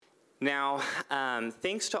Now,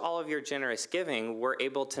 thanks to all of your generous giving, we're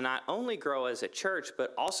able to not only grow as a church,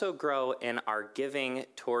 but also grow in our giving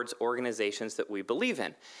towards organizations that we believe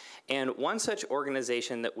in. And one such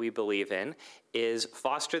organization that we believe in is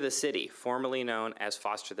Foster the City, formerly known as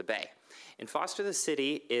Foster the Bay. And Foster the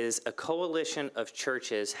City is a coalition of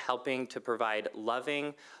churches helping to provide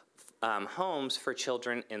loving homes for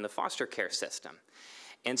children in the foster care system.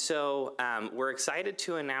 And so we're excited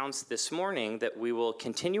to announce this morning that we will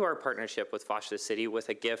continue our partnership with Foster the City with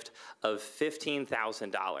a gift of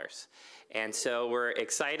 $15,000. And so we're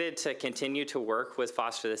excited to continue to work with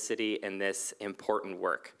Foster the City in this important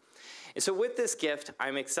work. And so with this gift,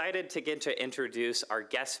 I'm excited to get to introduce our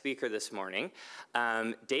guest speaker this morning.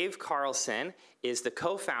 Dave Carlson is the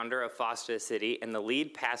co-founder of Foster the City and the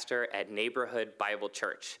lead pastor at Neighborhood Bible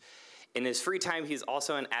Church. In his free time, he's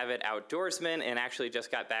also an avid outdoorsman and actually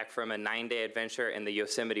just got back from a 9-day adventure in the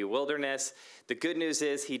Yosemite wilderness. The good news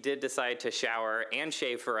is he did decide to shower and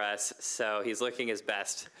shave for us, so he's looking his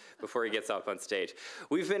best before he gets up on stage.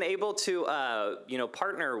 We've been able to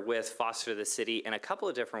partner with Foster the City in a couple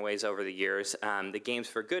of different ways over the years. The Games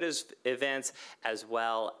for Good events, as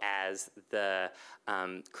well as the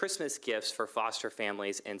Christmas gifts for foster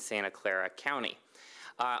families in Santa Clara County.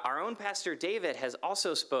 Our own Pastor David has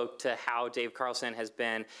also spoke to how Dave Carlson has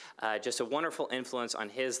been just a wonderful influence on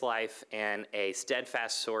his life and a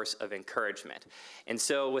steadfast source of encouragement. And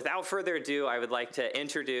so without further ado, I would like to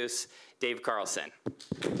introduce Dave Carlson.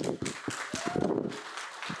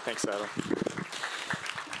 Thanks, Adam.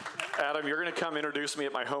 Adam, you're going to come introduce me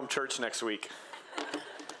at my home church next week.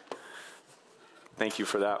 Thank you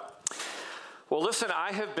for that. Well, listen,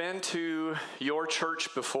 I have been to your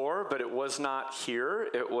church before, but it was not here.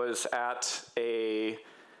 It was at a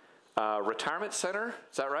retirement center.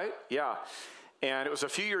 Is that right? Yeah. And it was a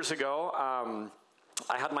few years ago.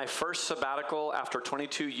 I had my first sabbatical after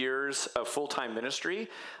 22 years of full-time ministry.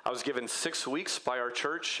 I was given 6 weeks by our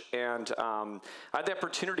church, and I had the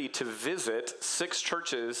opportunity to visit 6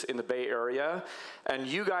 churches in the Bay Area, and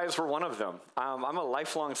you guys were one of them. I'm a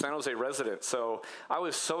lifelong San Jose resident, so I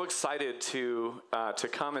was so excited to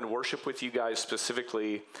come and worship with you guys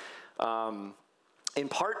specifically, in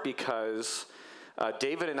part because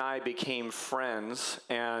David and I became friends,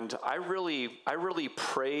 and I really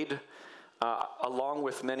prayed. Along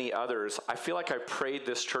with many others, I feel like I prayed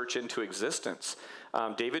this church into existence.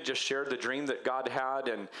 David just shared the dream that God had,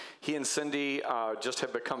 and he and Cindy just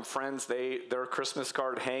have become friends. Their Christmas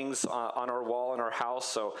card hangs on our wall in our house.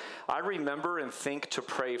 So I remember and think to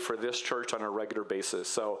pray for this church on a regular basis.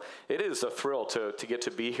 So it is a thrill to get to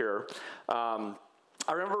be here. I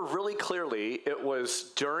remember really clearly, it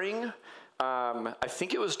was during, I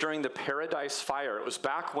think it was during the Paradise Fire. It was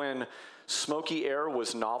back when smoky air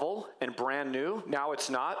was novel and brand new. Now it's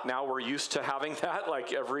not. Now we're used to having that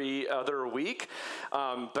like every other week.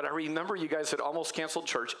 But I remember you guys had almost canceled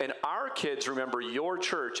church, and our kids remember your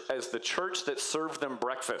church as the church that served them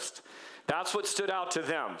breakfast. That's what stood out to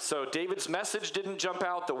them. So David's message didn't jump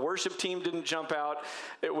out. The worship team didn't jump out.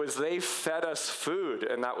 It was they fed us food,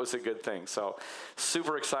 and that was a good thing. So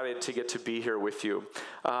super excited to get to be here with you.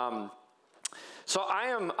 So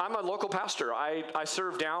I'm a local pastor. I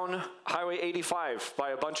serve down Highway 85 by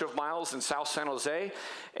a bunch of miles in South San Jose,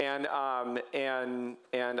 and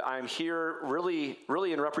I'm here really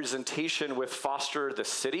in representation with Foster the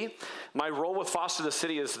City. My role with Foster the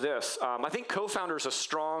City is this. I think co-founder is a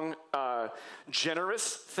strong,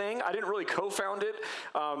 generous thing. I didn't really co-found it,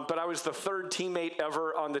 but I was the 3rd teammate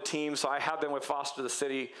ever on the team, so I have been with Foster the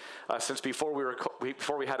City since before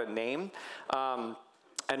we had a name.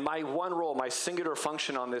 And my one role, my singular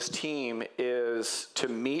function on this team is to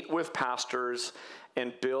meet with pastors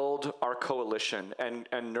and build our coalition and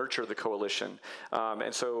nurture the coalition.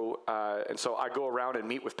 And so I go around and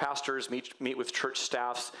meet with pastors, meet with church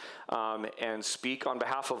staffs, and speak on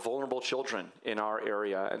behalf of vulnerable children in our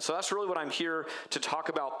area. And so that's really what I'm here to talk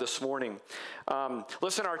about this morning.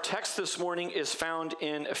 Listen, our text this morning is found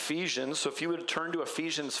in Ephesians. So if you would turn to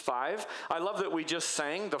Ephesians 5. I love that we just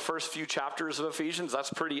sang the first few chapters of Ephesians. That's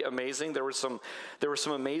pretty amazing. There were some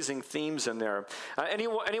amazing themes in there.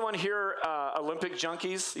 Anyone here Olympic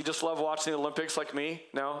junkies? You just love watching the Olympics like me?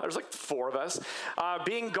 No? There's like 4 of us.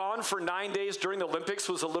 Being gone for 9 days during the Olympics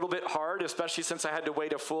was a little bit hard, especially since I had to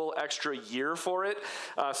wait a full extra year for it.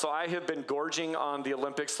 So I have been gorging on the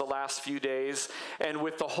Olympics the last few days. And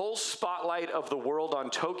with the whole spotlight of the world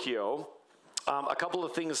on Tokyo, a couple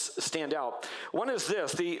of things stand out. One is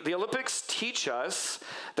this. The Olympics teach us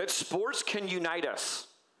that sports can unite us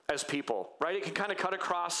as people, right? It can kind of cut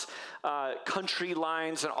across country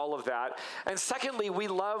lines and all of that. And secondly, we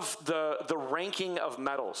love the ranking of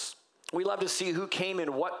medals. We love to see who came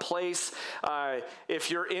in what place.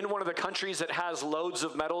 If you're in one of the countries that has loads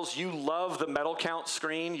of medals, you love the medal count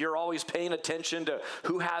screen. You're always paying attention to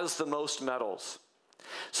who has the most medals.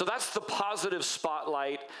 So that's the positive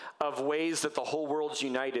spotlight of ways that the whole world's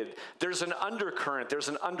united. There's an undercurrent, there's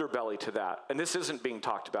an underbelly to that, and this isn't being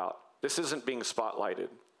talked about. This isn't being spotlighted.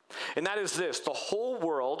 And that is this: the whole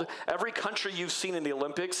world, every country you've seen in the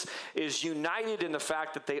Olympics, is united in the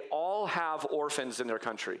fact that they all have orphans in their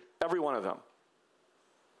country, every one of them.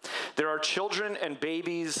 There are children and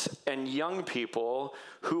babies and young people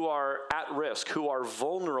who are at risk, who are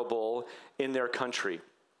vulnerable in their country.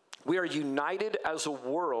 We are united as a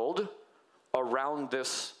world around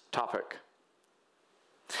this topic.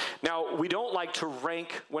 Now, we don't like to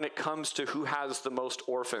rank when it comes to who has the most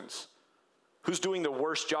orphans. Who's doing the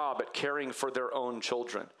worst job at caring for their own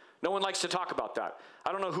children? No one likes to talk about that.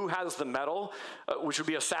 I don't know who has the medal, which would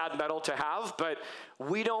be a sad medal to have, but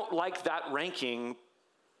we don't like that ranking,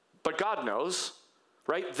 but God knows,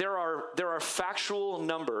 right? There are factual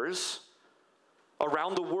numbers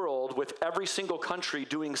around the world with every single country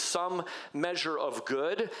doing some measure of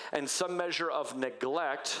good and some measure of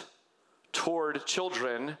neglect toward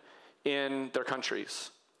children in their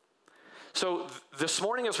countries. So this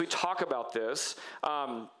morning as we talk about this,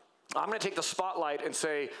 I'm going to take the spotlight and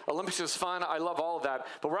say, Olympics is fun, I love all of that,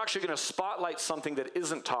 but we're actually going to spotlight something that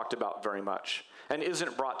isn't talked about very much and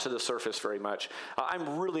isn't brought to the surface very much.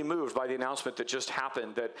 I'm really moved by the announcement that just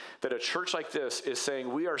happened that a church like this is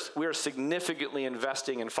saying we are significantly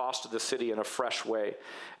investing in Foster the City in a fresh way.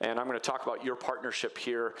 And I'm going to talk about your partnership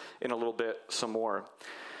here in a little bit some more.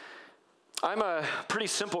 I'm a pretty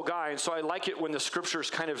simple guy, and so I like it when the scriptures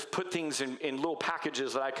kind of put things in little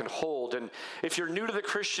packages that I can hold. And if you're new to the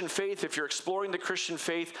Christian faith, if you're exploring the Christian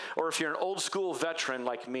faith, or if you're an old school veteran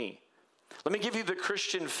like me, let me give you the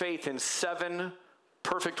Christian faith in 7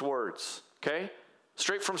 perfect words, okay?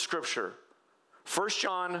 Straight from scripture. 1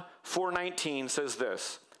 John 4:19 says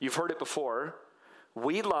this. You've heard it before.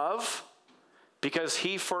 We love because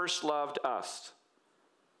he first loved us.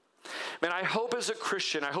 Man, I hope as a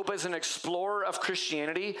Christian, I hope as an explorer of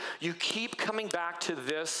Christianity, you keep coming back to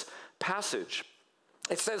this passage.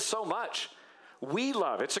 It says so much. We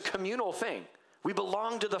love. It's a communal thing. We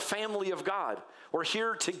belong to the family of God. We're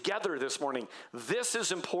here together this morning. This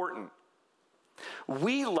is important.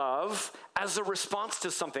 We love as a response to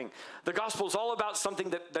something. The gospel is all about something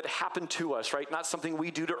that happened to us, right? Not something we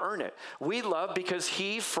do to earn it. We love because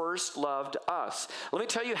he first loved us. Let me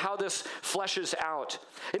tell you how this fleshes out.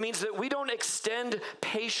 It means that we don't extend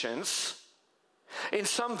patience in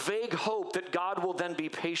some vague hope that God will then be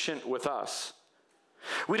patient with us.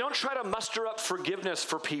 We don't try to muster up forgiveness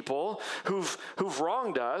for people who've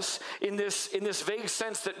wronged us in this vague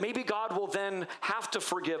sense that maybe God will then have to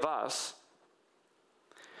forgive us.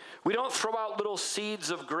 We don't throw out little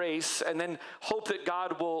seeds of grace and then hope that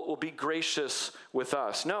God will be gracious with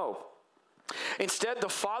us. No. Instead, the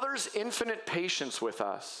Father's infinite patience with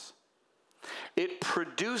us, it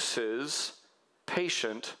produces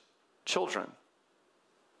patient children.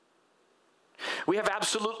 We have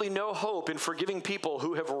absolutely no hope in forgiving people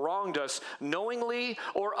who have wronged us knowingly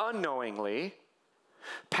or unknowingly,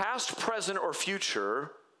 past, present, or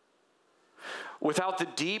future, without the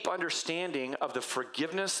deep understanding of the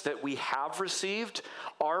forgiveness that we have received,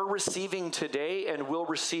 are receiving today, and will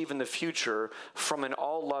receive in the future from an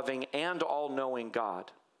all-loving and all-knowing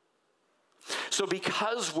God. So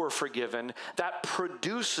because we're forgiven, that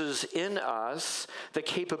produces in us the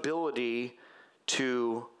capability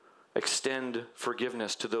to extend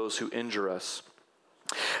forgiveness to those who injure us.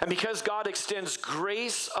 And because God extends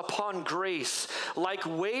grace upon grace, like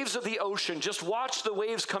waves of the ocean, just watch the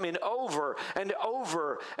waves come in over and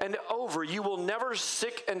over and over. You will never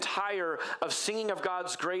sick and tire of singing of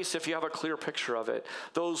God's grace if you have a clear picture of it.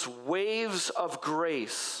 Those waves of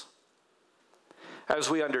grace, as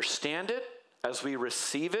we understand it, as we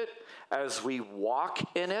receive it, as we walk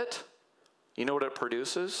in it, you know what it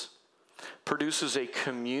produces? Produces a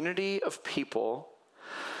community of people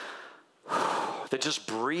that just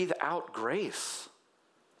breathe out grace.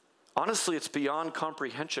 Honestly, it's beyond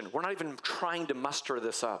comprehension. We're not even trying to muster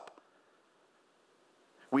this up.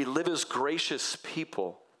 We live as gracious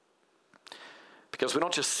people because we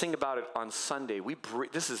don't just sing about it on Sunday.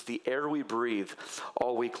 This is the air we breathe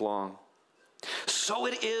all week long. So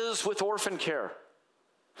it is with orphan care.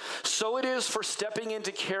 So it is for stepping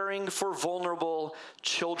into caring for vulnerable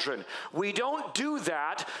children. We don't do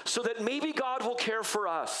that so that maybe God will care for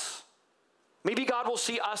us. Maybe God will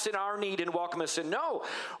see us in our need and welcome us in. No,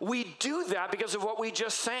 we do that because of what we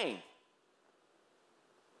just sang.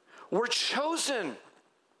 We're chosen.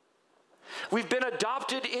 We've been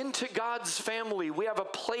adopted into God's family. We have a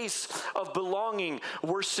place of belonging.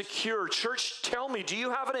 We're secure. Church, tell me, do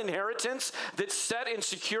you have an inheritance that's set and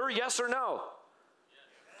secure? Yes or no?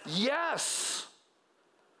 Yes.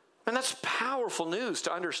 And that's powerful news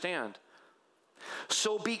to understand.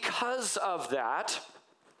 So because of that,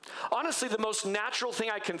 honestly, the most natural thing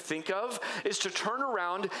I can think of is to turn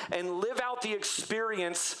around and live out the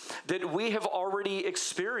experience that we have already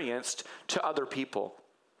experienced to other people.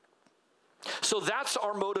 So that's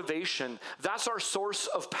our motivation. That's our source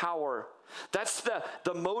of power. That's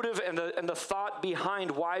the motive and the thought behind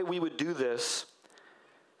why we would do this.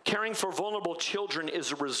 Caring for vulnerable children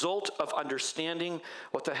is a result of understanding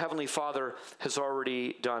what the Heavenly Father has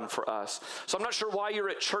already done for us. So I'm not sure why you're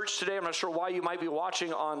at church today. I'm not sure why you might be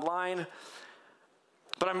watching online.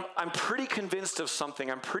 But I'm pretty convinced of something.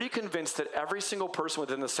 I'm pretty convinced that every single person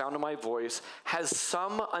within the sound of my voice has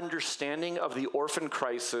some understanding of the orphan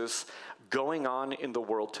crisis going on in the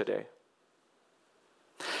world today.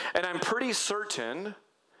 And I'm pretty certain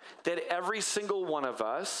that every single one of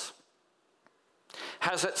us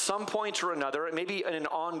has at some point or another, maybe in an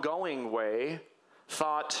ongoing way,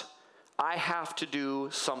 thought, I have to do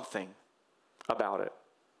something about it.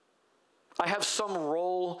 I have some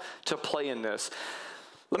role to play in this.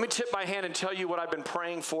 Let me tip my hand and tell you what I've been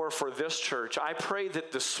praying for this church. I pray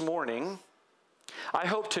that this morning, I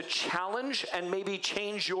hope to challenge and maybe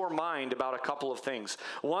change your mind about a couple of things.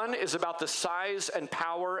 One is about the size and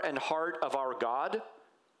power and heart of our God.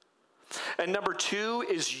 And number two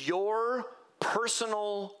is your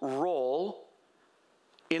personal role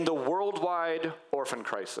in the worldwide orphan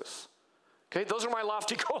crisis. Okay, those are my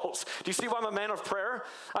lofty goals. Do you see why I'm a man of prayer?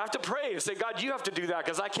 I have to pray and say, God, you have to do that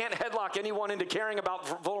because I can't headlock anyone into caring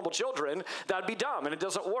about vulnerable children. That'd be dumb and it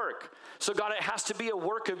doesn't work. So God, it has to be a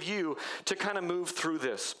work of you to kind of move through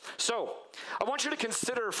this. So I want you to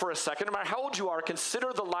consider for a second, no matter how old you are,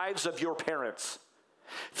 consider the lives of your parents.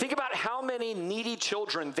 Think about how many needy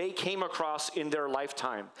children they came across in their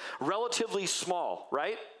lifetime. Relatively small,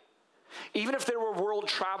 right? Even if they were world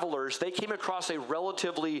travelers, they came across a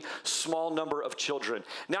relatively small number of children.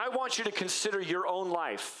 Now I want you to consider your own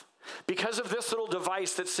life. Because of this little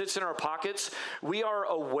device that sits in our pockets, we are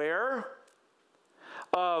aware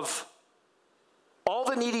of all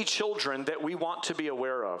the needy children that we want to be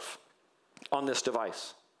aware of on this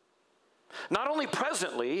device. Not only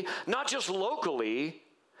presently, not just locally,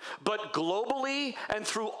 but globally and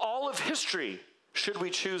through all of history, should we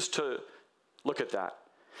choose to look at that.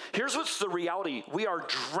 Here's what's the reality. We are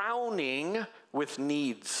drowning with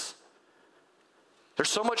needs. There's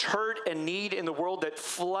so much hurt and need in the world that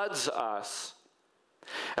floods us.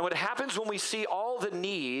 And what happens when we see all the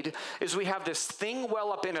need is we have this thing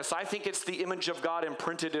well up in us. I think it's the image of God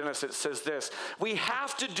imprinted in us. It says this: we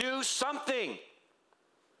have to do something.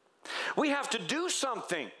 We have to do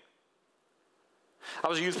something. I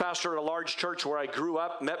was a youth pastor at a large church where I grew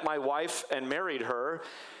up, met my wife, and married her.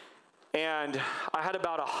 And I had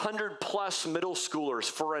about 100+ middle schoolers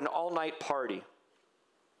for an all-night party.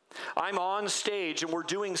 I'm on stage, and we're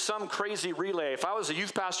doing some crazy relay. If I was a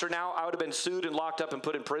youth pastor now, I would have been sued and locked up and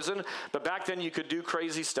put in prison. But back then, you could do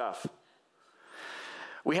crazy stuff.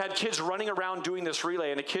 We had kids running around doing this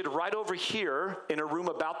relay, and a kid right over here in a room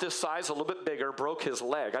about this size, a little bit bigger, broke his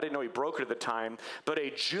leg. I didn't know he broke it at the time, but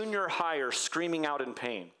a junior higher screaming out in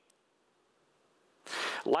pain.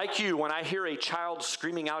 Like you, when I hear a child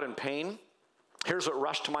screaming out in pain, here's what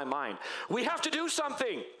rushed to my mind. We have to do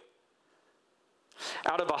something.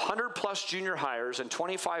 Out of 100+ junior hires and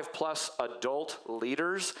 25+ adult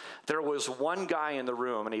leaders, there was one guy in the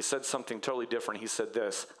room, and he said something totally different. He said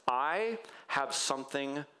this: I have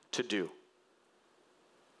something to do.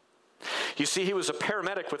 You see, he was a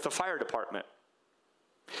paramedic with the fire department.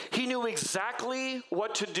 He knew exactly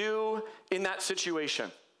what to do in that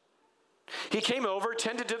situation. He came over,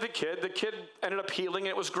 tended to the kid ended up healing, and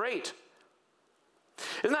it was great.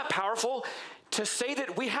 Isn't that powerful? To say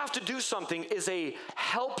that we have to do something is a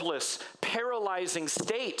helpless, paralyzing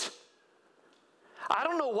state. I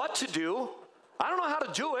don't know what to do. I don't know how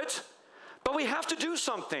to do it, but we have to do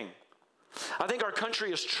something. I think our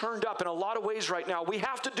country is churned up in a lot of ways right now. We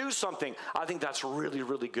have to do something. I think that's really,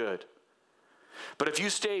 really good. But if you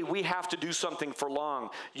stay, we have to do something for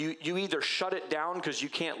long, you either shut it down because you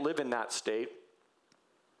can't live in that state,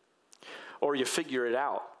 or you figure it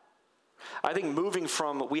out. I think moving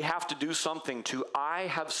from we have to do something to I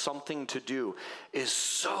have something to do is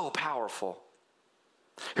so powerful.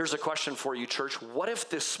 Here's a question for you, church. What if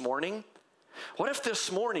this morning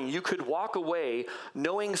you could walk away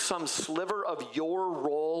knowing some sliver of your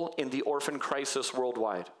role in the orphan crisis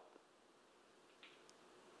worldwide?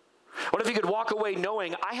 What if you could walk away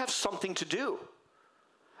knowing I have something to do?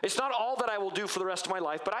 It's not all that I will do for the rest of my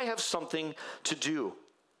life, but I have something to do.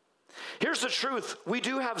 Here's the truth. We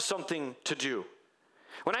do have something to do.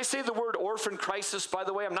 When I say the word orphan crisis, by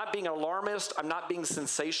the way, I'm not being alarmist. I'm not being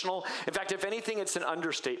sensational. In fact, if anything, it's an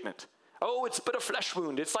understatement. Oh, it's but a flesh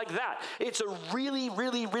wound. It's like that. It's a really,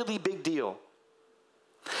 really, really big deal.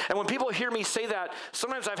 And when people hear me say that,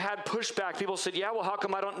 sometimes I've had pushback. People said, yeah, well, how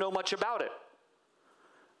come I don't know much about it?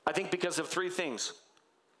 I think because of three things.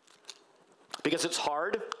 Because it's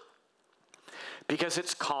hard, because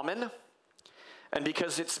it's common, and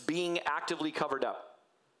because it's being actively covered up.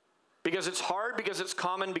 Because it's hard, because it's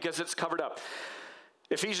common, because it's covered up.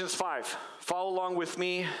 Ephesians 5. Follow along with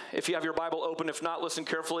me if you have your Bible open. If not, listen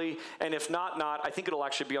carefully. And if not, I think it'll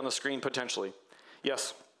actually be on the screen potentially.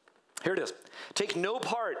 Yes. Here it is. Take no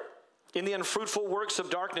part in the unfruitful works of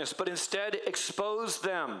darkness, but instead expose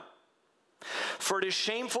them. For it is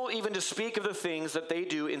shameful even to speak of the things that they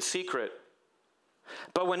do in secret.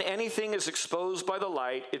 But when anything is exposed by the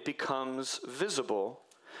light, it becomes visible.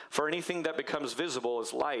 For anything that becomes visible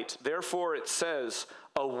is light. Therefore it says,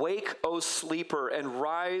 awake, O sleeper, and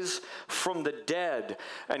rise from the dead,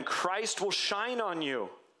 and Christ will shine on you.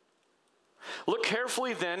 Look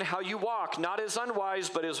carefully then how you walk, not as unwise,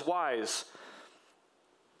 but as wise,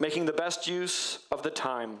 making the best use of the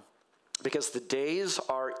time, because the days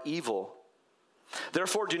are evil.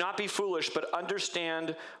 Therefore do not be foolish, but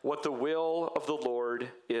understand what the will of the Lord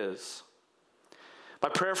is. My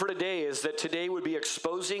prayer for today is that today would be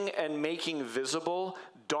exposing and making visible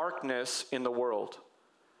darkness in the world.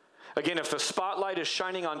 Again, if the spotlight is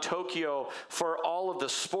shining on Tokyo for all of the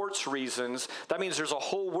sports reasons, that means there's a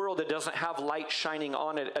whole world that doesn't have light shining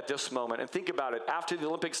on it at this moment. And think about it. After the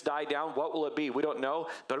Olympics die down, what will it be? We don't know,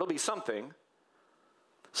 but it'll be something.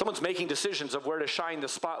 Someone's making decisions of where to shine the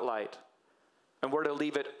spotlight and where to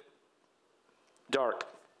leave it dark.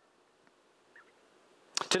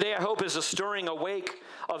 Today, I hope, is a stirring awake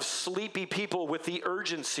of sleepy people with the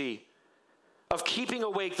urgency of keeping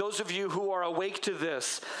awake, those of you who are awake to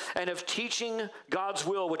this, and of teaching God's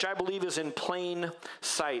will, which I believe is in plain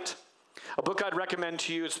sight. A book I'd recommend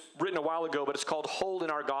to you, it's written a while ago, but it's called Hole in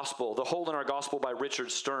Our Gospel, The Hole in Our Gospel by Richard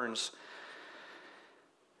Stearns.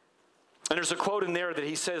 And there's a quote in there that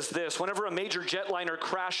he says this: whenever a major jetliner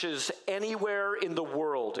crashes anywhere in the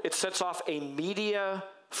world, it sets off a media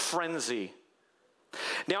frenzy.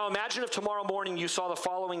 Now imagine if tomorrow morning you saw the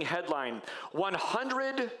following headline: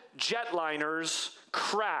 100 jetliners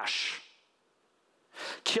crash,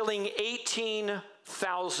 killing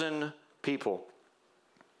 18,000 people.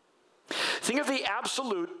 Think of the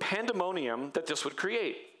absolute pandemonium that this would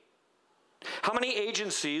create. How many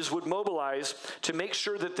agencies would mobilize to make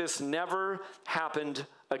sure that this never happened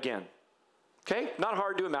again? Okay, not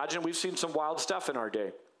hard to imagine. We've seen some wild stuff in our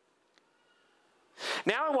day.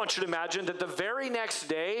 Now I want you to imagine that the very next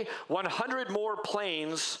day, 100 more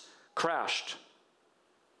planes crashed.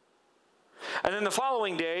 And then the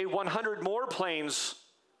following day, 100 more planes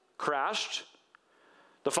crashed.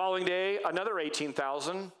 The following day, another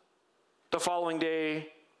 18,000. The following day,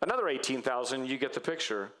 another 18,000. You get the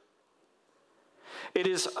picture. It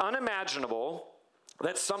is unimaginable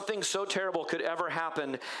that something so terrible could ever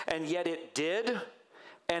happen, and yet it did,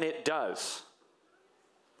 and it does.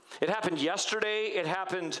 It happened yesterday, it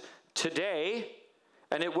happened today,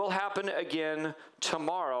 and it will happen again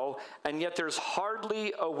tomorrow, and yet there's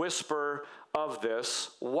hardly a whisper of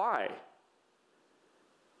this. Why?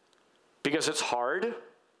 Because it's hard,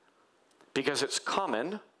 because it's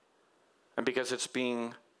common, and because it's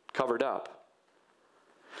being covered up.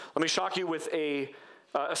 Let me shock you with a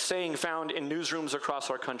saying found in newsrooms across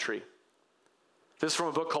our country. This is from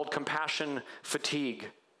a book called Compassion Fatigue.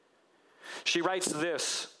 She writes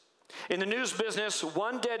this: in the news business,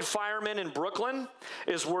 one dead fireman in Brooklyn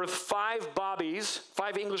is worth 5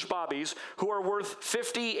 English bobbies, who are worth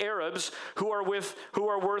 50 Arabs, who are worth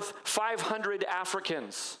 500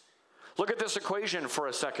 Africans. Look at this equation for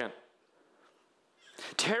a second.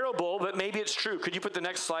 Terrible, but maybe it's true. Could you put the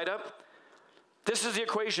next slide up? This is the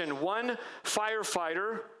equation: 1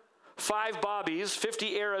 firefighter, 5 bobbies,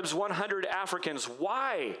 50 Arabs, 100 Africans.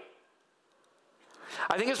 Why?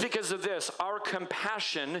 I think it's because of this. Our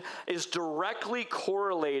compassion is directly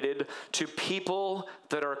correlated to people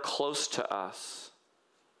that are close to us.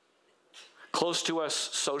 Close to us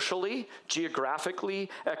socially, geographically,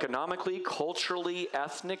 economically, culturally,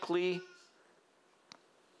 ethnically.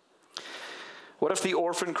 What if the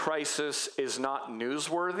orphan crisis is not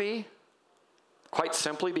newsworthy? Quite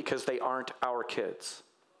simply because they aren't our kids.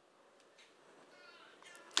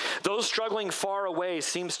 Those struggling far away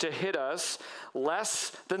seems to hit us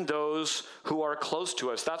less than those who are close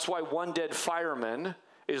to us. That's why one dead fireman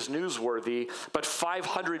is newsworthy, but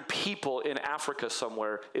 500 people in Africa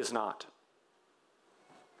somewhere is not.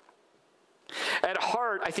 At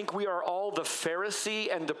heart, I think we are all the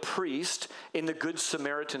Pharisee and the priest in the Good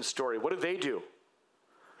Samaritan story. What do?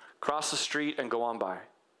 Cross the street and go on by.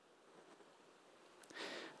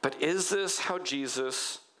 But is this how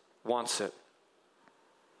Jesus wants it?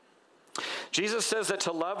 Jesus says that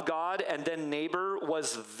to love God and then neighbor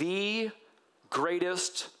was the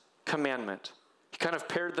greatest commandment. He kind of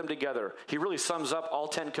paired them together. He really sums up all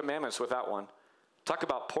 10 commandments with that one. Talk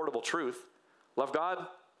about portable truth. Love God,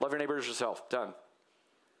 love your neighbor as yourself. Done.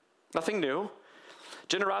 Nothing new.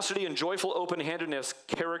 Generosity and joyful open-handedness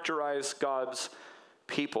characterize God's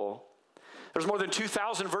people. There's more than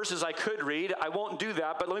 2,000 verses I could read. I won't do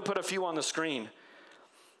that, but let me put a few on the screen.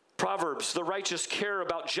 Proverbs, the righteous care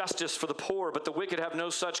about justice for the poor, but the wicked have no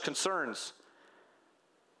such concerns.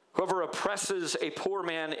 Whoever oppresses a poor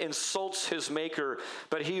man insults his maker,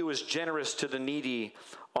 but he who is generous to the needy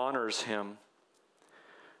honors him.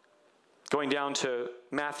 Going down to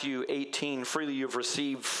Matthew 18, freely you've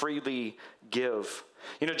received, freely give.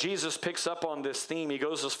 You know, Jesus picks up on this theme. He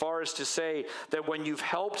goes as far as to say that when you've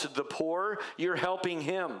helped the poor, you're helping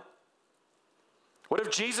him. What if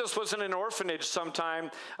Jesus was in an orphanage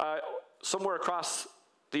sometime, somewhere across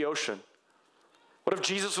the ocean? What if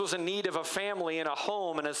Jesus was in need of a family and a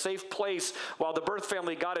home and a safe place while the birth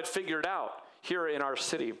family got it figured out here in our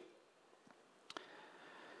city?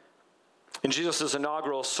 In Jesus'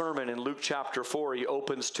 inaugural sermon in Luke chapter 4, he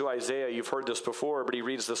opens to Isaiah. You've heard this before, but he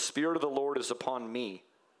reads, "The Spirit of the Lord is upon me,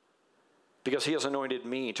 because he has anointed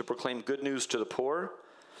me to proclaim good news to the poor.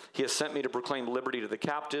 He has sent me to proclaim liberty to the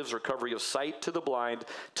captives, recovery of sight to the blind,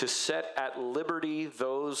 to set at liberty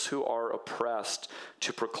those who are oppressed,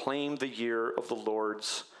 to proclaim the year of the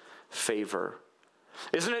Lord's favor."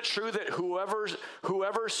 Isn't it true that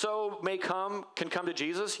whoever so may come can come to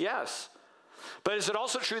Jesus? Yes. But is it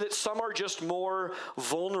also true that some are just more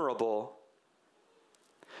vulnerable?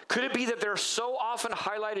 Could it be that they're so often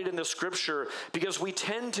highlighted in the scripture because we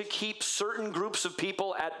tend to keep certain groups of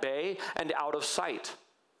people at bay and out of sight?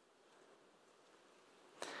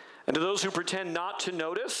 And to those who pretend not to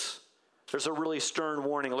notice, there's a really stern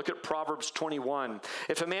warning. Look at Proverbs 21.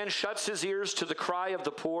 If a man shuts his ears to the cry of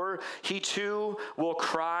the poor, he too will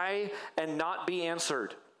cry and not be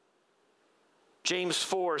answered. James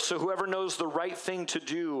 4, so whoever knows the right thing to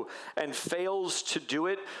do and fails to do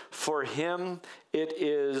it, for him it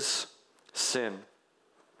is sin.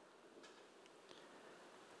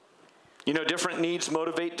 You know, different needs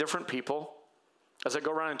motivate different people. As I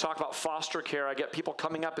go around and talk about foster care, I get people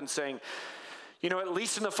coming up and saying, you know, at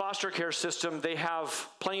least in the foster care system, they have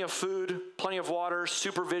plenty of food, plenty of water,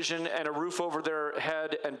 supervision, and a roof over their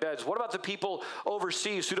head and beds. What about the people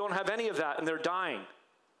overseas who don't have any of that and they're dying?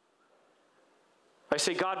 I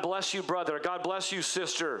say, God bless you, brother. God bless you,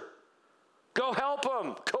 sister. Go help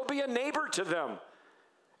them. Go be a neighbor to them.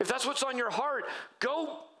 If that's what's on your heart,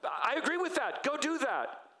 go. I agree with that. Go do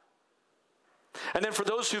that. And then for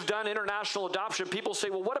those who've done international adoption, people say,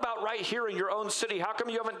 well, what about right here in your own city? How come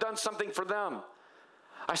you haven't done something for them?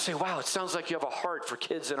 I say, wow, it sounds like you have a heart for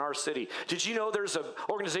kids in our city. Did you know there's an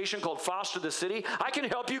organization called Foster the City? I can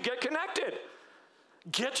help you get connected.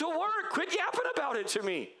 Get to work. Quit yapping about it to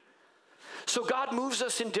me. So God moves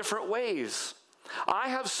us in different ways. I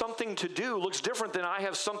have something to do looks different than I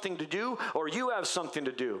have something to do or you have something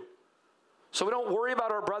to do. So we don't worry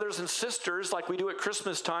about our brothers and sisters like we do at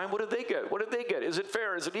Christmas time. What did they get? What did they get? Is it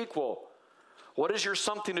fair? Is it equal? What is your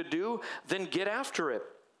something to do? Then get after it.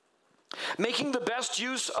 Making the best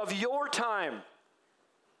use of your time.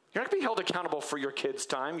 You're not going to be held accountable for your kids'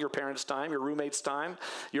 time, your parents' time, your roommates' time,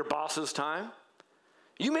 your boss's time.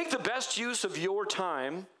 You make the best use of your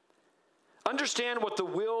time. Understand what the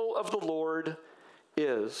will of the Lord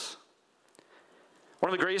is.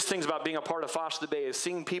 One of the greatest things about being a part of Foster the Bay is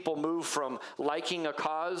seeing people move from liking a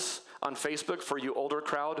cause on Facebook for you older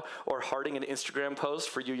crowd or hearting an Instagram post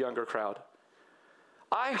for you younger crowd.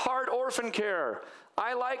 I heart orphan care.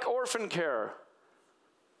 I like orphan care.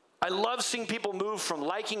 I love seeing people move from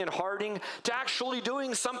liking and hearting to actually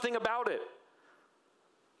doing something about it.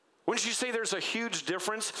 Wouldn't you say there's a huge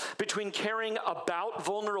difference between caring about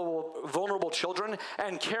vulnerable children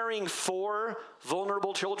and caring for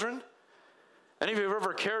vulnerable children? And if you've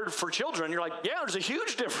ever cared for children, you're like, yeah, there's a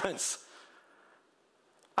huge difference.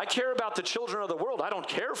 I care about the children of the world. I don't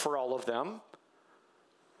care for all of them.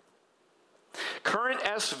 Current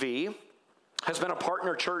SV has been a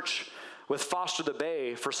partner church with Foster the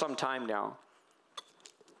Bay for some time now.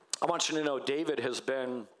 I want you to know David has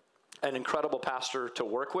been an incredible pastor to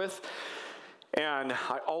work with. And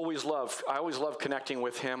I always love connecting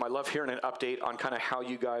with him. I love hearing an update on kind of how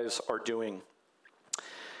you guys are doing.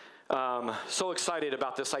 So excited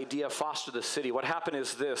about this idea of Foster the City. What happened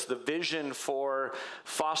is this: the vision for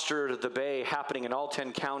Foster the Bay happening in all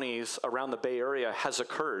 10 counties around the Bay Area has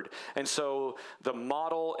occurred. And so the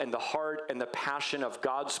model and the heart and the passion of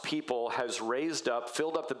God's people has raised up,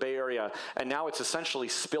 filled up the Bay Area, and now it's essentially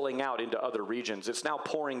spilling out into other regions. It's now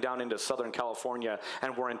pouring down into Southern California,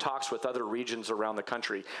 and we're in talks with other regions around the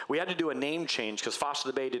country. We had to do a name change because Foster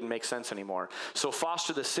the Bay didn't make sense anymore. So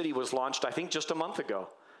Foster the City was launched, I think, just a month ago.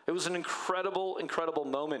 It was an incredible, incredible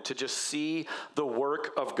moment to just see the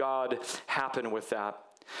work of God happen with that.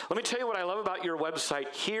 Let me tell you what I love about your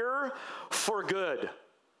website, Here for Good.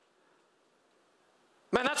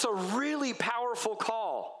 Man, that's a really powerful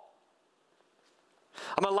call.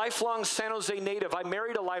 I'm a lifelong San Jose native. I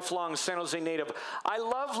married a lifelong San Jose native. I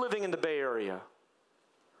love living in the Bay Area.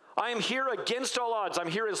 I am here against all odds. I'm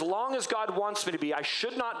here as long as God wants me to be. I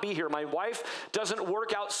should not be here. My wife doesn't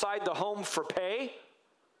work outside the home for pay.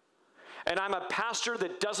 And I'm a pastor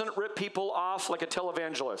that doesn't rip people off like a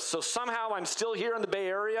televangelist. So somehow I'm still here in the Bay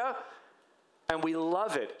Area, and we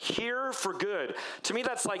love it. Here for good. To me,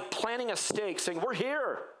 that's like planting a stake, saying, we're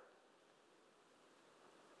here.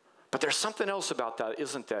 But there's something else about that,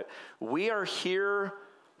 isn't there? We are here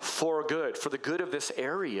for good, for the good of this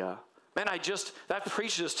area. Man, that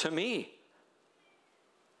preaches to me.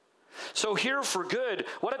 So Here for Good,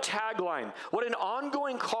 what a tagline. What an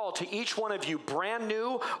ongoing call to each one of you, brand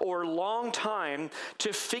new or long time,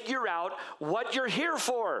 to figure out what you're here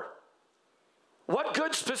for. What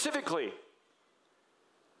good specifically?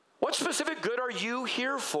 What specific good are you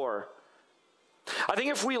here for? I think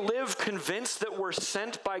if we live convinced that we're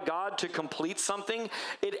sent by God to complete something,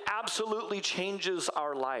 it absolutely changes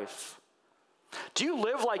our life. Do you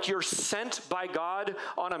live like you're sent by God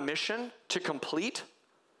on a mission to complete?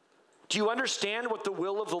 Do you understand what the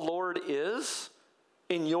will of the Lord is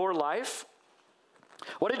in your life?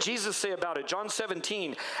 What did Jesus say about it? John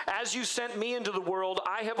 17, as you sent me into the world,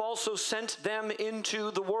 I have also sent them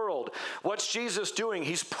into the world. What's Jesus doing?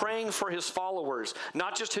 He's praying for his followers,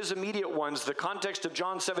 not just his immediate ones. The context of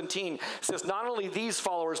John 17 says not only these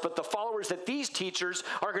followers, but the followers that these teachers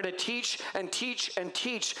are going to teach and teach and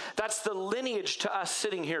teach. That's the lineage to us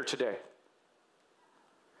sitting here today.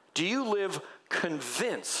 Do you live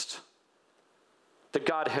convinced that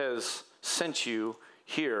God has sent you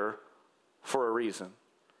here for a reason,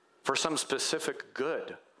 for some specific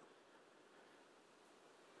good?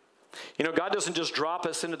 You know, God doesn't just drop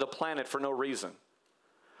us into the planet for no reason.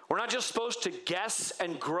 We're not just supposed to guess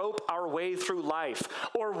and grope our way through life,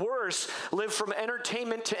 or worse, live from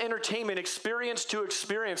entertainment to entertainment, experience to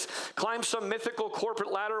experience, climb some mythical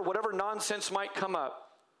corporate ladder, whatever nonsense might come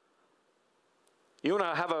up. You want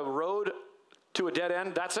to have a road to a dead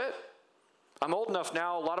end? That's it. I'm old enough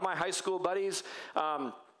now, a lot of my high school buddies,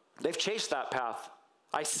 they've chased that path.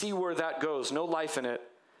 I see where that goes, no life in it.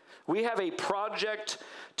 We have a project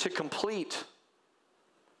to complete.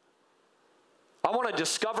 I want to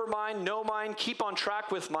discover mine, know mine, keep on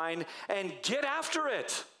track with mine, and get after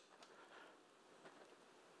it.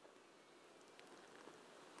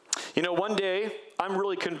 You know, one day, I'm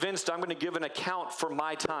really convinced I'm going to give an account for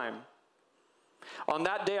my time. On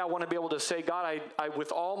that day, I want to be able to say, God, I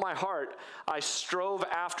with all my heart, I strove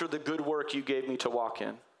after the good work you gave me to walk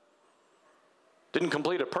in. Didn't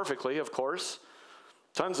complete it perfectly, of course.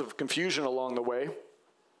 Tons of confusion along the way.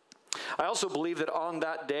 I also believe that on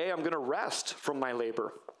that day, I'm going to rest from my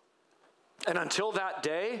labor. And until that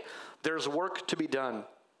day, there's work to be done.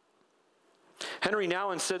 Henry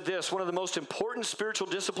Nouwen said this: one of the most important spiritual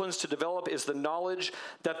disciplines to develop is the knowledge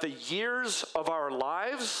that the years of our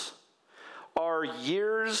lives are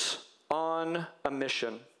years on a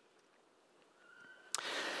mission.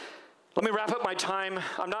 Let me wrap up my time.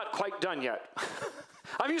 I'm not quite done yet.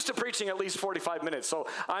 I'm used to preaching at least 45 minutes, so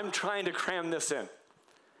I'm trying to cram this in.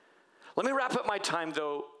 Let me wrap up my time,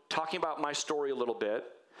 though, talking about my story a little bit,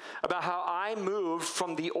 about how I moved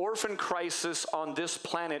from the orphan crisis on this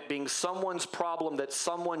planet being someone's problem that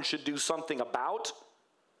someone should do something about,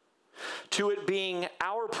 to it being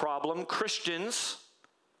our problem, Christians,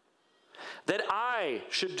 that I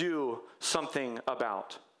should do something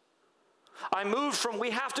about. I moved from we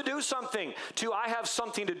have to do something to I have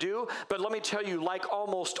something to do, but let me tell you, like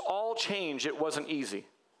almost all change, it wasn't easy.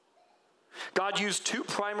 God used two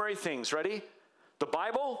primary things, ready? The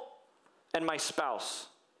Bible and my spouse.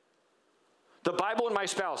 The Bible and my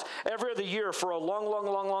spouse. Every other year for a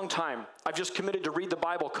long time, I've just committed to read the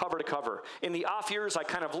Bible cover to cover. In the off years, I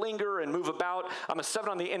kind of linger and move about. I'm a 7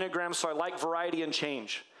 on the Enneagram, so I like variety and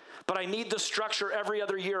change. But I need the structure every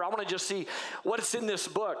other year. I want to just see what's in this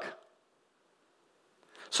book.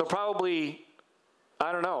 So probably,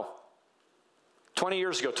 I don't know, 20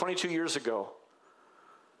 years ago, 22 years ago,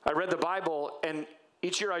 I read the Bible, and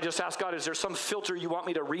each year I just ask God, is there some filter you want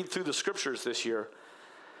me to read through the scriptures this year?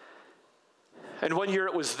 And one year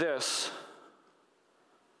it was this: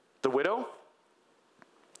 the widow,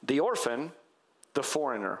 the orphan, the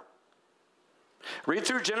foreigner. Read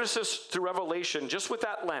through Genesis through Revelation just with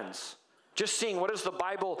that lens, just seeing what does the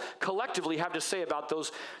Bible collectively have to say about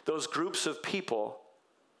those groups of people.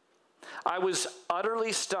 I was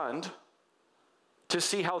utterly stunned to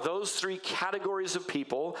see how those 3 categories of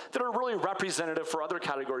people that are really representative for other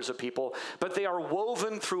categories of people, but they are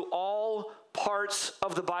woven through all parts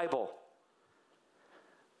of the Bible.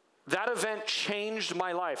 That event changed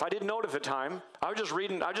my life. I didn't know it at the time. I was just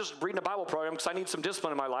reading a Bible program because I need some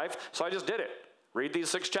discipline in my life, so I just did it. Read these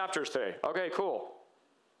 6 chapters today. Okay, cool.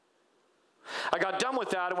 I got done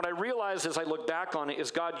with that, and what I realized as I look back on it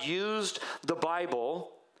is God used the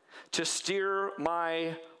Bible to steer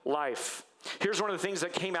my life. Here's one of the things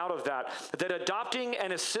that came out of that adopting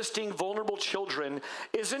and assisting vulnerable children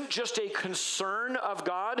isn't just a concern of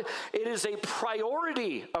God, it is a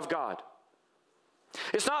priority of God.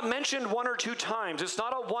 It's not mentioned 1 or 2 times. It's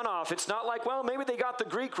not a one-off. It's not like, well, maybe they got the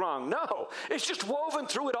Greek wrong. No, it's just woven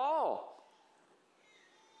through it all.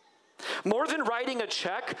 More than writing a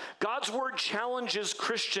check, God's word challenges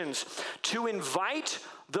Christians to invite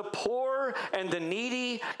the poor and the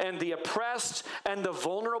needy and the oppressed and the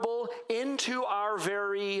vulnerable into our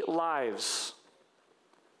very lives.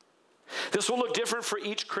 This will look different for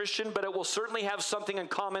each Christian, but it will certainly have something in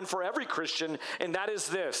common for every Christian, and that is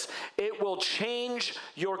this: it will change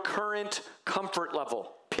your current comfort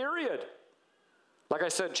level, period. Like I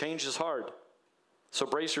said, change is hard, so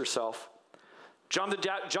brace yourself. John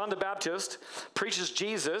the Baptist preaches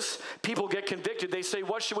Jesus. People get convicted. They say,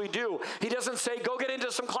 what should we do? He doesn't say, go get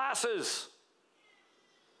into some classes.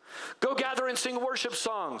 Go gather and sing worship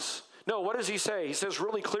songs. No, what does he say? He says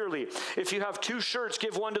really clearly, if you have 2 shirts,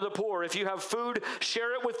 give one to the poor. If you have food,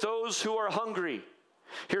 share it with those who are hungry.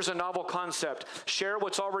 Here's a novel concept. Share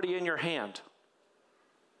what's already in your hand.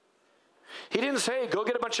 He didn't say, go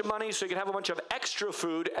get a bunch of money so you can have a bunch of extra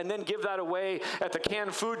food and then give that away at the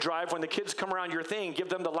canned food drive when the kids come around your thing, give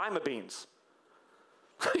them the lima beans.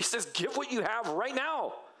 He says, give what you have right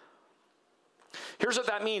now. Here's what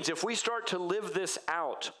that means. If we start to live this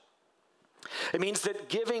out, it means that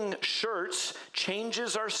giving shirts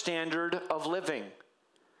changes our standard of living.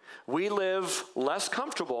 We live less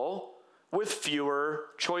comfortable with fewer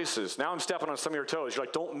choices. Now I'm stepping on some of your toes. You're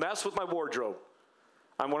like, don't mess with my wardrobe.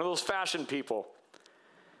 I'm one of those fashion people.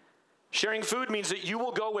 Sharing food means that you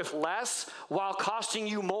will go with less while costing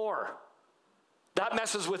you more. That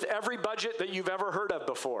messes with every budget that you've ever heard of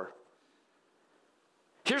before.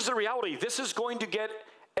 Here's the reality. This is going to get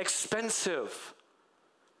expensive.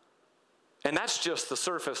 And that's just the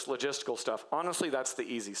surface logistical stuff. Honestly, that's the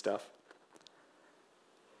easy stuff.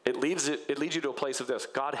 It leads you to a place of this: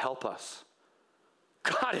 God help us.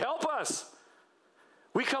 God help us.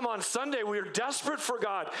 We come on Sunday, we're desperate for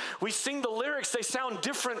God. We sing the lyrics, they sound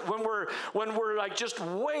different when we're like just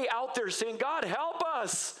way out there saying, God help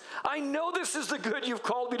us. I know this is the good you've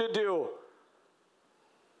called me to do,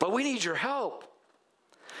 but we need your help.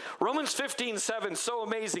 Romans 15:7, so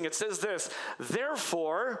amazing. It says this: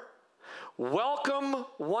 therefore, welcome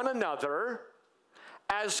one another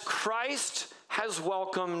as Christ has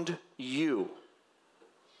welcomed you.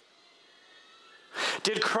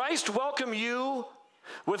 Did Christ welcome you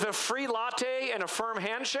with a free latte and a firm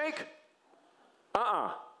handshake?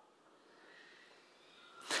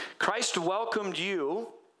 Christ welcomed you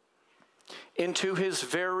into his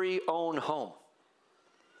very own home,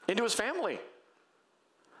 into his family,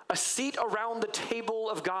 a seat around the table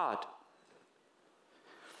of God.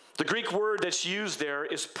 The Greek word that's used there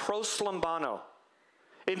is proslambano.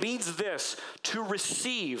 It means this: to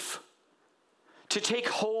receive, to take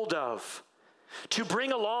hold of, to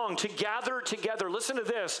bring along, to gather together. Listen to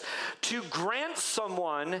this: to grant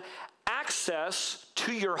someone access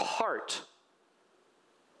to your heart.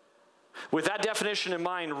 With that definition in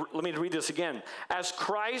mind, let me read this again. As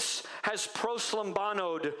Christ has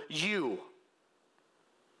proslambanoed you,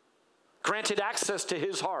 granted access to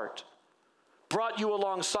his heart, brought you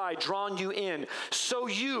alongside, drawn you in, so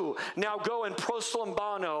you now go and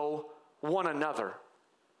proslambano one another.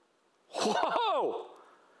 Whoa!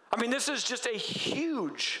 I mean, this is just a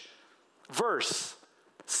huge verse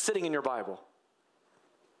sitting in your Bible.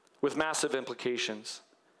 with massive implications.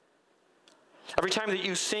 Every time that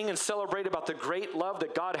you sing and celebrate about the great love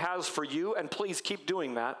that God has for you, and please keep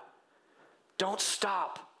doing that, don't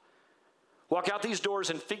stop. Walk out these doors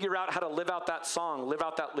and figure out how to live out that song, live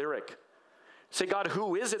out that lyric. Say, God,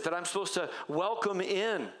 who is it that I'm supposed to welcome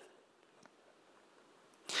in?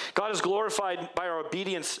 God is glorified by our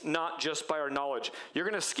obedience, not just by our knowledge. You're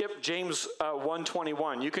going to skip James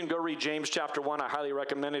 1:21. You can go read James chapter 1. I highly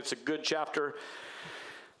recommend it. It's a good chapter.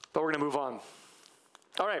 But we're going to move on.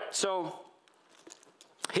 All right, so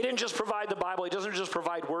he didn't just provide the Bible. He doesn't just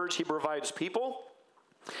provide words. He provides people.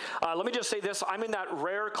 Let me just say this. I'm in that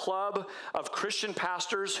rare club of Christian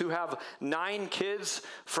pastors who have 9 kids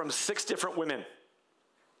from 6 different women.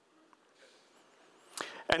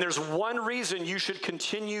 And there's one reason you should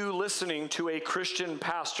continue listening to a Christian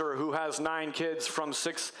pastor who has 9 kids from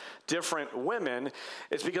 6 different women.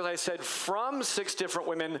 It's because I said from 6 different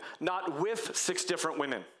women, not with 6 different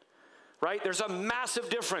women. Right? There's a massive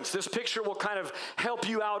difference. This picture will kind of help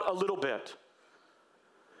you out a little bit.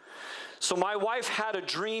 So my wife had a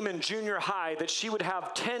dream in junior high that she would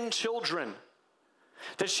have 10 children,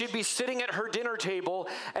 that she'd be sitting at her dinner table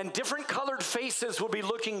and different colored faces would be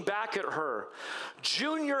looking back at her.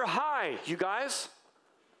 Junior high, you guys.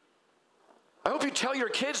 I hope you tell your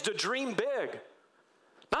kids to dream big.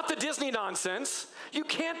 Not the Disney nonsense. You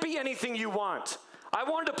can't be anything you want. I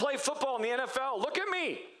wanted to play football in the NFL. Look at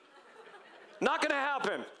me. Not going to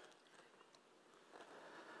happen.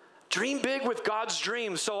 Dream big with God's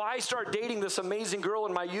dream. So I start dating this amazing girl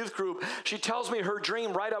in my youth group. She tells me her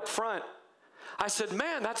dream right up front. I said,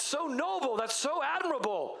 man, that's so noble. That's so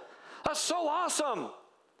admirable. That's so awesome.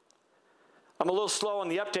 I'm a little slow on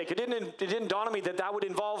the uptake. It didn't dawn on me that that would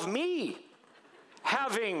involve me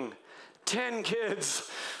having 10 kids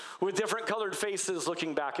with different colored faces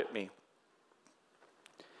looking back at me.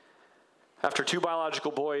 After 2 biological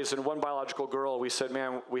boys and 1 biological girl, we said,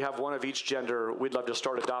 man, we have one of each gender. We'd love to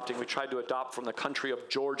start adopting. We tried to adopt from the country of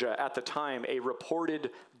Georgia. At the time, a reported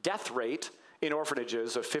death rate in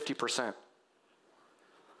orphanages of 50%.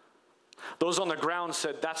 Those on the ground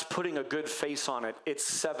said, that's putting a good face on it. It's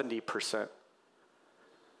 70%. It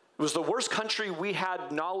was the worst country we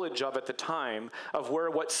had knowledge of at the time of where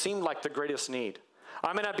what seemed like the greatest need.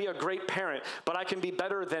 I may not be a great parent, but I can be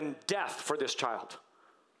better than death for this child.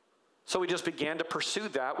 So we just began to pursue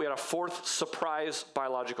that. We had a 4th surprise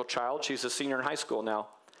biological child. She's a senior in high school now.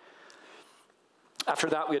 After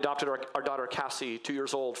that, we adopted our daughter Cassie, 2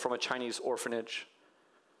 years old, from a Chinese orphanage.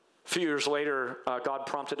 A few years later, God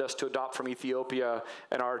prompted us to adopt from Ethiopia,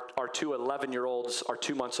 and our 2 11-year-olds are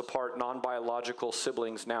 2 months apart, non-biological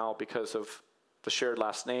siblings now because of the shared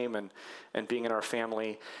last name and being in our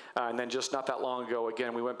family. And then just not that long ago,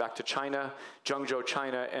 again, we went back to China, Zhengzhou,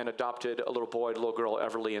 China, and adopted a little boy, a little girl,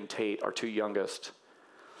 Everly and Tate, our 2 youngest.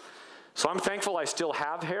 So I'm thankful I still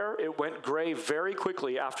have hair. It went gray very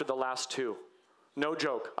quickly after the last 2. No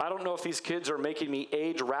joke. I don't know if these kids are making me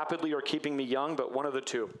age rapidly or keeping me young, but one of the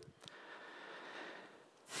 2.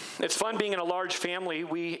 It's fun being in a large family.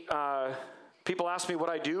 People ask me what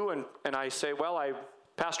I do, and I say, well, I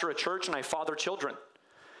pastor a church and I father children.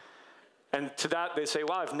 And to that they say,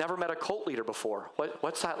 wow, I've never met a cult leader before.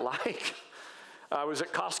 What's that like? I was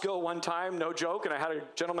at Costco one time, no joke, and I had a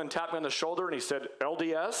gentleman tap me on the shoulder and he said,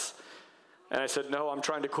 LDS? And I said, no, I'm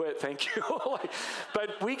trying to quit, thank you.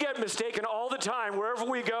 But we get mistaken all the time. Wherever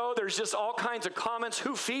we go, there's just all kinds of comments.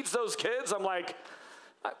 Who feeds those kids? I'm like,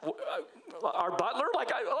 our butler?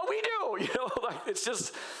 We do. It's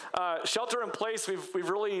just shelter in place. We've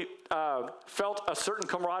really felt a certain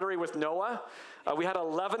camaraderie with Noah. We had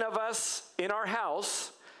 11 of us in our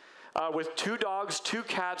house with 2 dogs, 2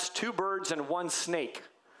 cats, 2 birds, and 1 snake.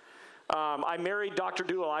 I married Dr.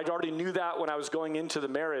 Doolittle. I already knew that when I was going into the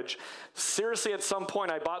marriage. Seriously, at some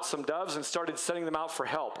point, I bought some doves and started sending them out for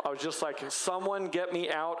help. I was just like, someone get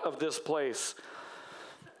me out of this place.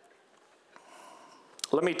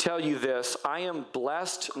 Let me tell you this, I am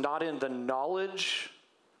blessed not in the knowledge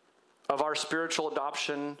of our spiritual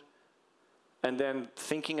adoption and then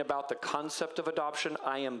thinking about the concept of adoption.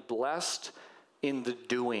 I am blessed in the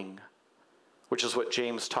doing, which is what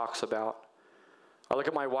James talks about. I look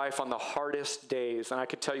at my wife on the hardest days, and I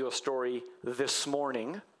could tell you a story this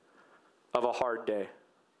morning of a hard day.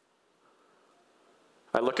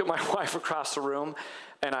 I look at my wife across the room,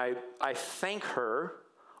 and I thank her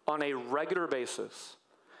on a regular basis.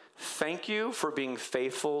 Thank you for being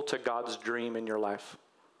faithful to God's dream in your life.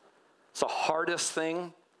 It's the hardest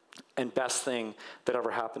thing and best thing that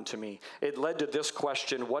ever happened to me. It led to this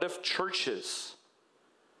question: what if churches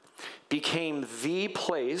became the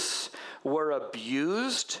place where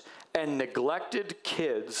abused and neglected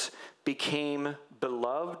kids became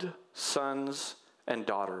beloved sons and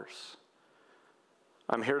daughters.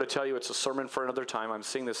 I'm here to tell you it's a sermon for another time. I'm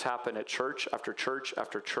seeing this happen at church after church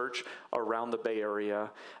after church around the Bay Area.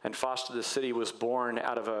 And Foster the City was born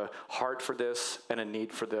out of a heart for this and a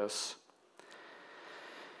need for this.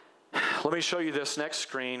 Let me show you this next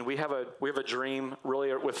screen. We have a dream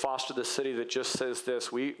really with Foster the City that just says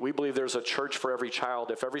this. We believe there's a church for every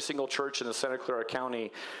child. If every single church in the Santa Clara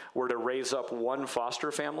County were to raise up one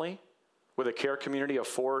foster family with a care community of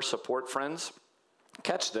 4 support friends,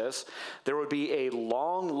 catch this, there would be a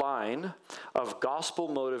long line of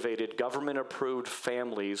gospel-motivated, government-approved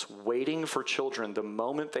families waiting for children the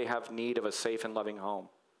moment they have need of a safe and loving home.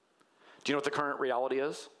 Do you know what the current reality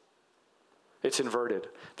is? It's inverted.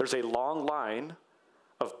 There's a long line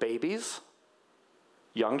of babies,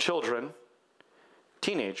 young children,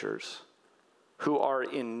 teenagers who are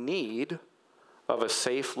in need of a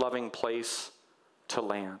safe, loving place to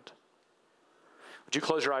land. Would you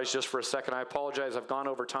close your eyes just for a second? I apologize, I've gone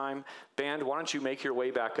over time. Band, why don't you make your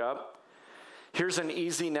way back up? Here's an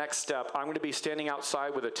easy next step. I'm going to be standing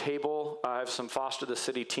outside with a table. I have some Foster the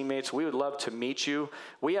City teammates. We would love to meet you.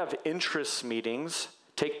 We have interest meetings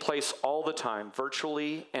take place all the time,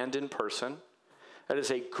 virtually and in person. That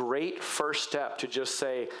is a great first step to just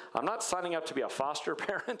say, I'm not signing up to be a foster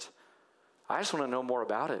parent. I just want to know more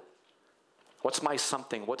about it. What's my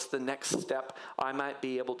something? What's the next step I might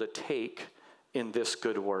be able to take in this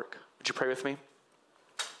good work? Would you pray with me?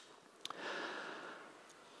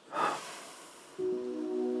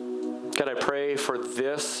 God, I pray for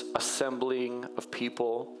this assembling of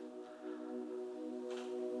people.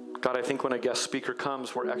 God, I think when a guest speaker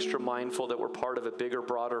comes, we're extra mindful that we're part of a bigger,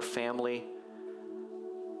 broader family.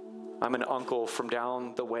 I'm an uncle from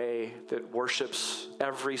down the way that worships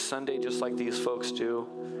every Sunday just like these folks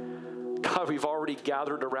do. God, we've already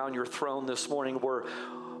gathered around your throne this morning. We're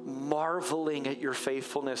marveling at your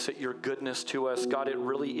faithfulness, at your goodness to us. God, it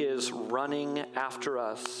really is running after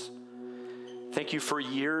us. Thank you for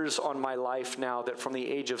years on my life now that from the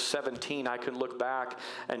age of 17, I can look back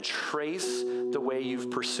and trace the way you've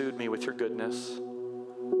pursued me with your goodness.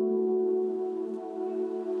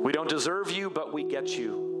 We don't deserve you, but we get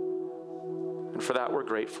you. And for that, we're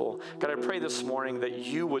grateful. God, I pray this morning that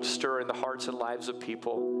you would stir in the hearts and lives of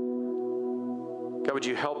people. God, would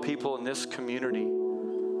you help people in this community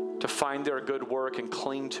to find their good work and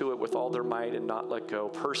cling to it with all their might and not let go.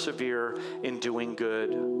 Persevere in doing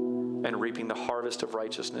good and reaping the harvest of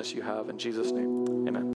righteousness you have. In Jesus' name, amen.